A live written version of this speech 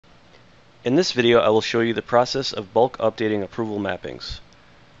In this video, I will show you the process of bulk updating approval mappings.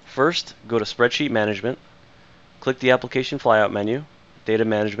 First, go to Spreadsheet Management, click the Application Flyout menu, Data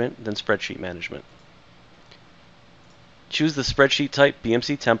Management, then Spreadsheet Management. Choose the spreadsheet type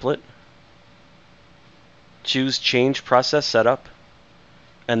BMC template, choose Change Process Setup,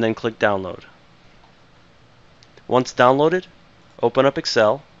 and then click Download. Once downloaded, open up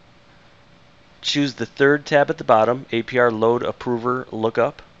Excel, choose the third tab at the bottom, APR Load Approver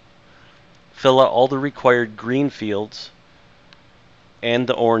Lookup, fill out all the required green fields and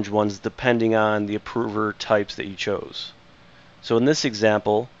the orange ones depending on the approver types that you chose. So in this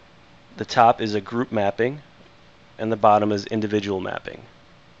example, the top is a group mapping and the bottom is individual mapping.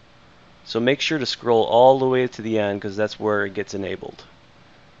 So make sure to scroll all the way to the end because that's where it gets enabled.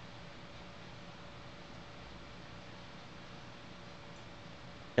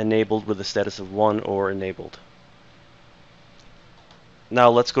 Enabled with a status of 1 or enabled. Now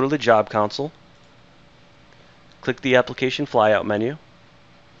let's go to the Job Console. Click the Application Flyout menu,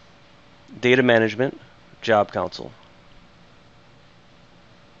 Data Management, Job Console.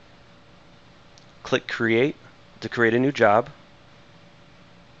 Click Create to create a new job.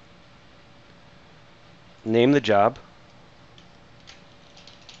 Name the job.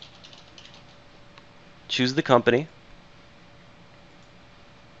 Choose the company.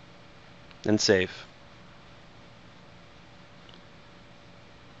 And save.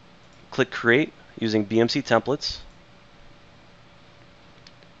 Click Create using BMC templates.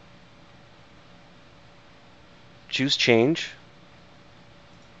 Choose Change.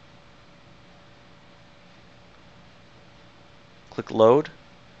 Click Load.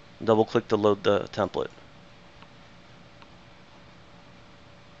 Double click to load the template.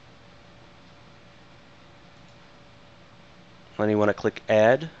 Then you want to click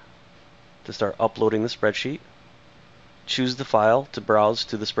Add to start uploading the spreadsheet. Choose the file to browse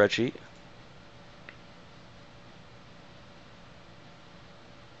to the spreadsheet.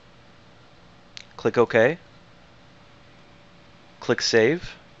 Click OK. Click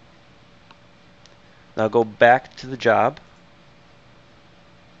Save. Now go back to the job.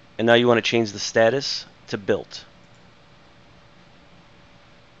 And now you want to change the status to built.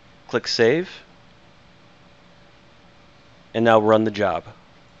 Click Save. And now run the job.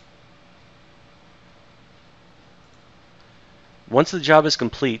 Once the job is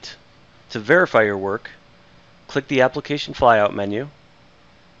complete, to verify your work, click the Application Flyout menu,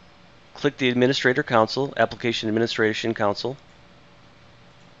 click the Administrator Console, Application Administration Console,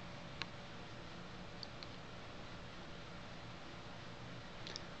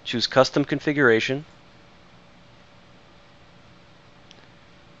 choose Custom Configuration,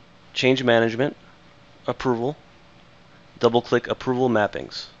 Change Management, Approval, double-click Approval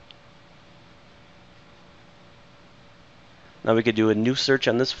Mappings. Now we could do a new search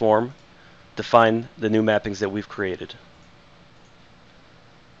on this form to find the new mappings that we've created.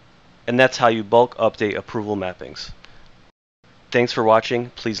 And that's how you bulk update approval mappings. Thanks for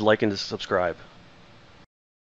watching. Please like and subscribe.